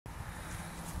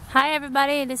Hi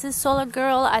everybody, this is Solar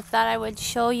Girl. I thought I would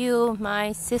show you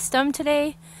my system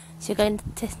today so you can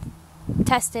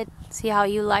test it, see how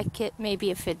you like it,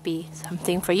 maybe if it'd be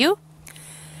something for you.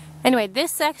 Anyway,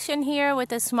 this section here with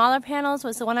the smaller panels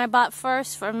was the one I bought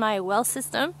first for my well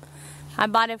system. I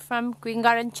bought it from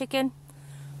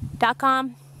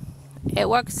greengardenchicken.com. It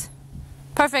works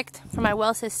perfect for my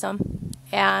well system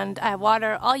and I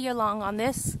water all year long on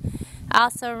this. I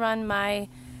also run my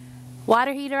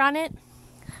water heater on it,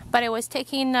 but it was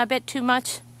taking a bit too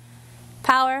much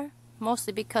power,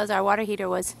 mostly because our water heater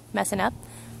was messing up.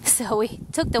 So we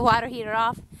took the water heater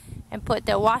off and put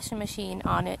the washing machine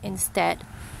on it instead.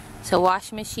 So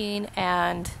washing machine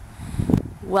and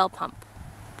well pump.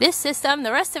 This system,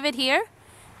 the rest of it here,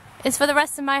 is for the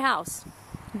rest of my house.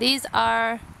 These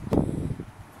are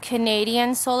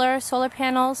Canadian solar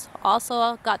panels.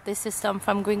 Also got this system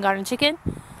from Green Garden Chicken.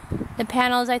 The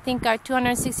panels I think are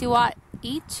 260 watt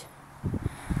each.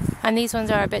 And these ones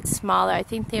are a bit smaller. I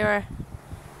think they were,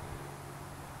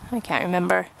 I can't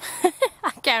remember.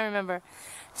 I can't remember.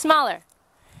 Smaller.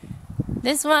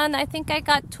 This one, I think I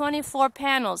got 24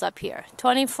 panels up here.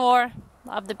 24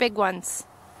 of the big ones.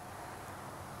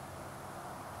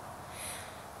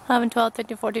 11, 12,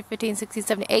 13, 14, 15, 16,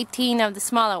 17, 18 of the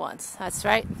smaller ones. That's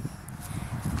right.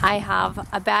 I have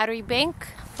a battery bank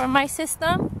for my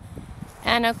system.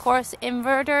 And of course,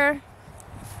 inverter.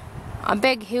 A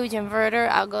big huge inverter.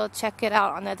 I'll go check it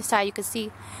out on the other side. You can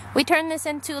see we turned this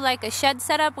into like a shed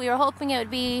setup. We were hoping it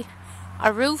would be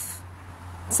a roof,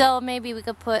 so maybe we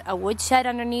could put a wood shed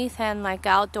underneath and like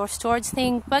outdoor storage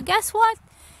thing, but guess what,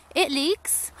 it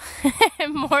leaks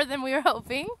more than we were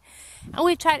hoping. And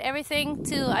we tried everything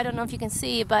to, I don't know if you can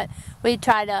see, but we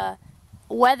tried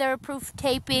weatherproof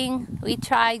taping, we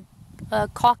tried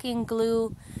caulking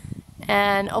glue,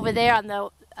 and over there on the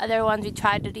other ones we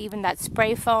tried it, even that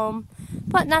spray foam,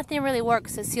 but nothing really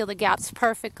works to seal the gaps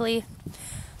perfectly.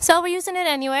 So we're using it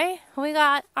anyway. We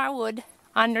got our wood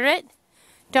under it.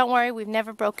 Don't worry, we've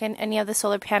never broken any of the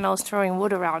solar panels throwing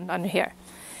wood around under here.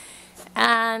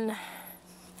 And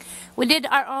we did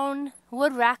our own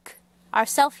wood rack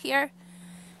ourselves here.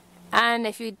 And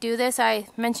if you do this, I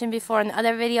mentioned before in the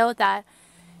other video that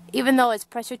even though it's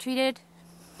pressure treated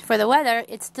for the weather,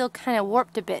 it's still kind of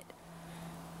warped a bit.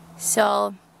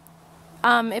 So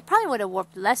it probably would have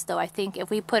warped less though, I think, if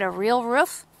we put a real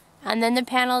roof and then the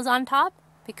panels on top,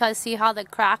 because see how the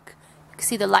crack, you can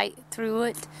see the light through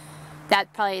it,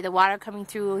 that probably the water coming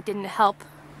through didn't help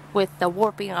with the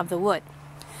warping of the wood.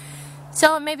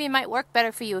 So maybe it might work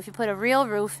better for you if you put a real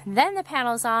roof then the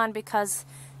panels on, because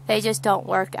they just don't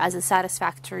work as a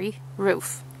satisfactory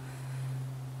roof.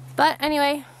 But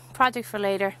anyway, project for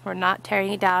later. We're not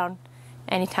tearing it down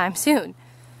anytime soon.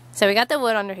 So we got the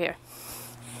wood under here.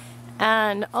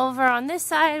 And over on this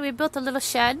side, we built a little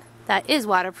shed that is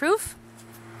waterproof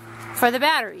for the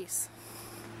batteries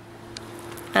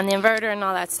and the inverter and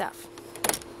all that stuff.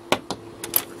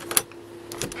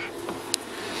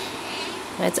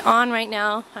 And it's on right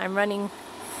now. I'm running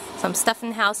some stuff in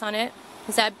the house on it.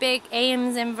 There's that big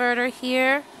Ames inverter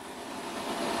here.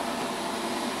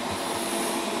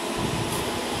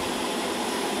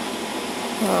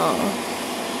 Oh,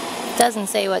 it doesn't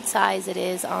say what size it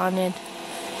is on it.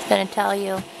 It's gonna tell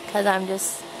you, because I'm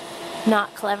just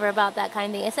not clever about that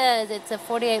kind of thing. It says it's a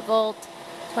 48 volt,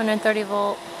 230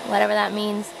 volt, whatever that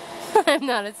means. I'm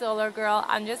not a solar girl.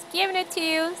 I'm just giving it to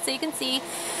you so you can see.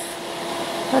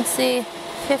 Let's see,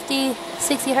 50,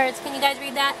 60 hertz. Can you guys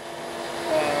read that?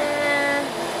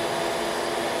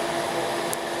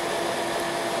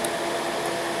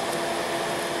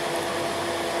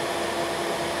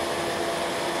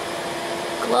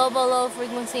 Global low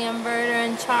frequency inverter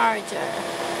and charger.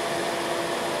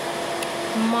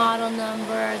 Model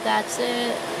number, that's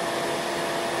it.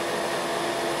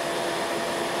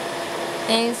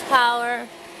 Ames power.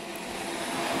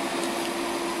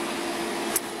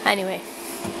 Anyway,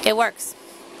 it works.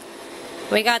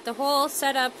 We got the whole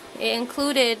setup. It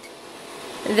included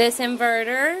this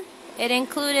inverter. It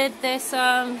included this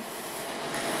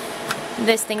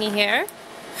this thingy here.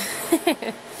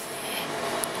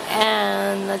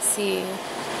 And let's see.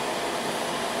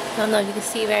 I don't know if you can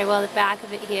see very well the back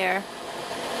of it here.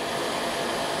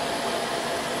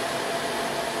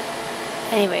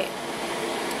 Anyway,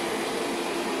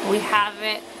 we have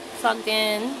it plugged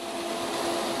in.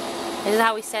 This is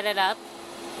how we set it up.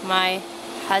 My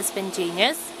husband,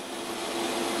 genius.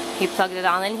 He plugged it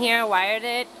all in here, wired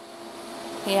it.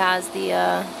 He has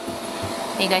the,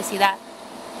 can you guys see that?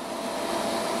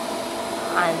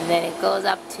 And then it goes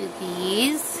up to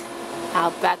these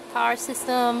Outback power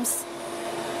systems.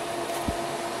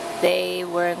 They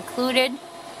were included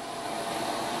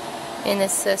in the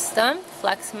system.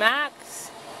 Flex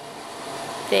Max.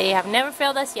 They have never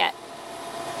failed us yet.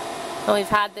 And we've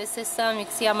had this system, you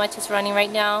can see how much it's running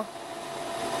right now.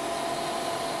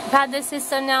 We've had this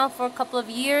system now for a couple of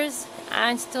years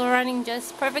and still running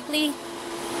just perfectly.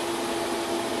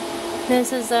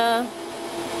 This is a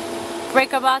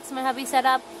breaker box my hubby set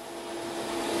up.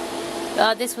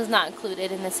 This was not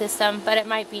included in the system, but it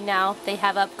might be now. They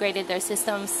have upgraded their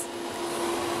systems.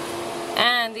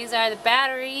 And these are the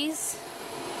batteries.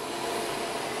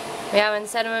 We have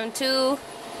Incentive 2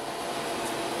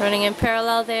 running in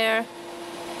parallel there.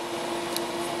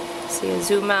 See a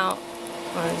zoom out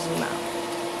or a zoom out.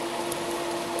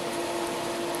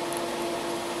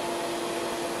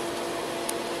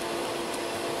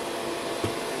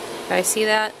 Guys, see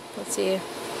that? Let's see.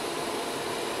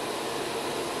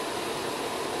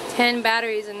 10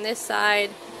 batteries in this side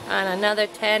and another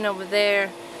 10 over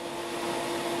there.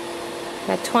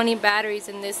 Got 20 batteries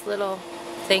in this little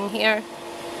thing here.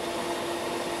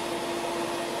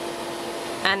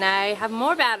 And I have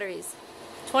more batteries.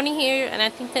 20 here and I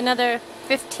think another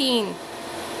 15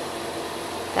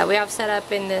 that we have set up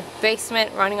in the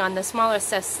basement running on the smaller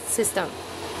system.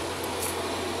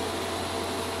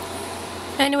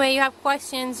 Anyway, you have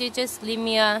questions, you just leave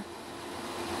me a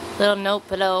little note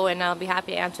below and I'll be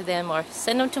happy to answer them, or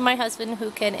send them to my husband who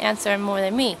can answer more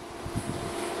than me.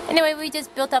 Anyway, we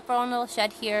just built up our own little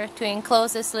shed here to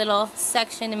enclose this little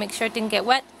section to make sure it didn't get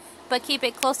wet, but keep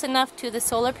it close enough to the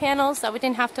solar panels that we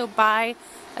didn't have to buy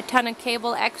a ton of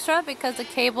cable extra, because the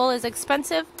cable is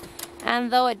expensive.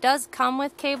 And though it does come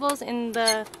with cables in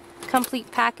the complete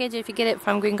package, if you get it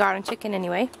from Green Garden Chicken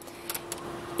anyway,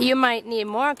 you might need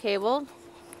more cable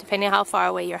depending on how far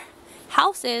away your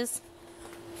house is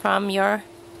from your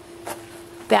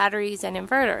batteries and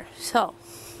inverter. So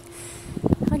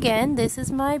again, this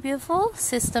is my beautiful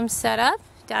system setup.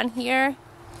 Down here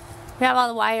we have all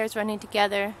the wires running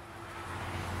together,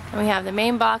 and we have the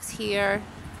main box here.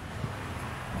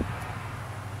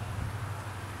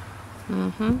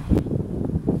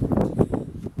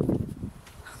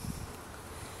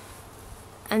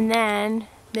 And then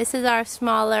this is our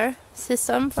smaller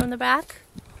system from the back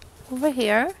over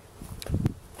here.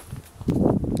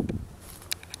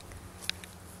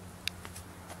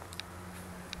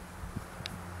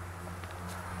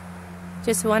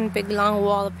 Just one big long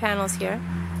wall of panels here.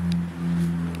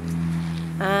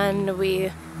 And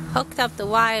we hooked up the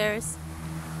wires.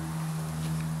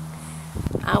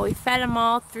 We fed them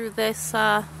all through this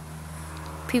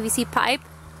PVC pipe.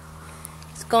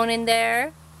 It's going in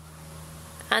there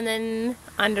and then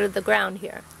under the ground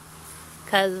here,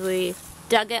 because we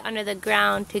dug it under the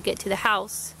ground to get to the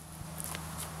house,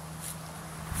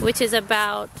 which is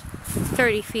about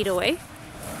 30 feet away.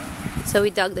 So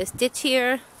we dug this ditch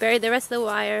here, buried the rest of the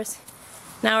wires.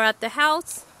 Now we're at the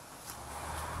house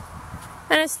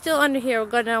and it's still under here. We're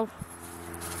gonna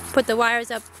put the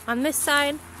wires up on this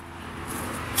side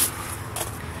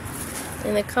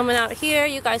and they're coming out here.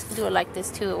 You guys can do it like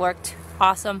this too. It worked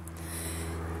awesome.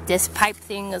 This pipe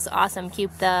thing is awesome.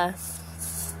 Keep the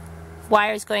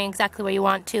wires going exactly where you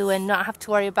want to and not have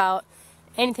to worry about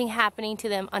anything happening to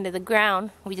them under the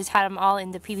ground. We just had them all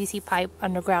in the PVC pipe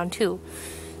underground too.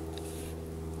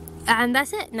 And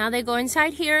that's it. Now they go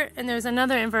inside here, and there's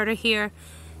another inverter here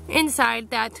inside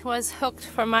that was hooked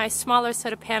for my smaller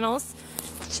set of panels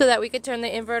so that we could turn the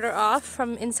inverter off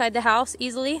from inside the house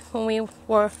easily when we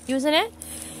were using it,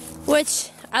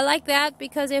 which I like that,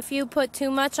 because if you put too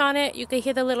much on it, you could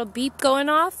hear the little beep going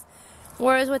off.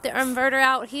 Whereas with the inverter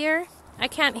out here, I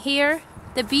can't hear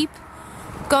the beep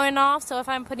going off. So if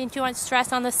I'm putting too much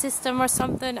stress on the system or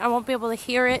something, I won't be able to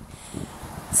hear it.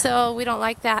 So we don't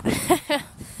like that.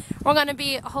 We're going to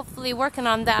be hopefully working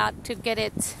on that to get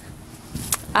it,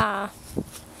 what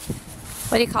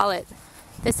do you call it?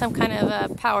 There's some kind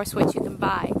of a power switch you can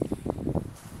buy,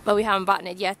 but we haven't bought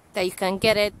it yet, that you can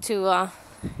get it to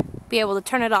be able to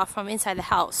turn it off from inside the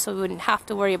house, so we wouldn't have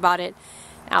to worry about it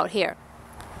out here.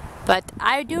 But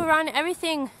I do run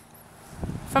everything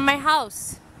from my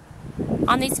house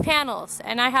on these panels,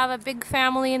 and I have a big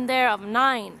family in there of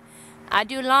 9. I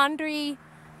do laundry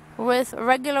with a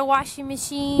regular washing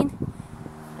machine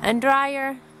and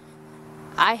dryer.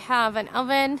 I have an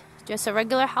oven, just a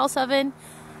regular house oven,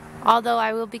 although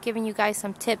I will be giving you guys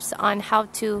some tips on how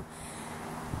to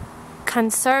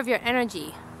conserve your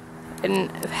energy and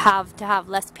have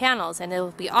less panels, and it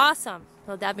will be awesome.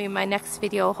 So that'll be my next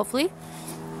video, hopefully.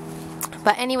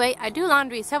 But anyway, I do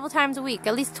laundry several times a week,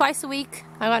 at least twice a week.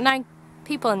 I got 9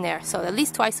 people in there, so at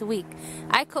least twice a week.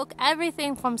 I cook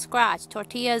everything from scratch,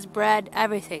 tortillas, bread,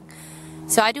 everything.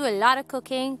 So I do a lot of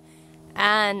cooking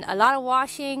and a lot of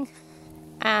washing,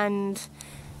 and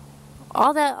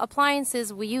all the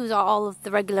appliances we use are all of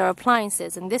the regular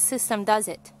appliances, and this system does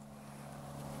it.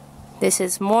 This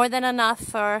is more than enough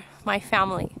for my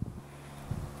family.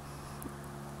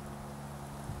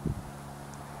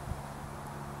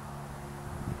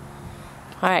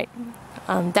 Alright,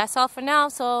 that's all for now,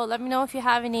 so let me know if you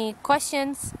have any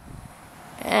questions,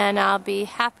 and I'll be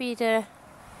happy to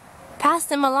pass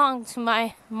them along to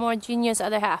my more genius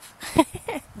other half.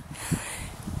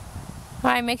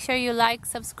 Alright, make sure you like,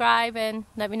 subscribe, and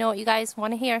let me know what you guys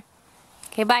want to hear.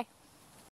 Okay, bye.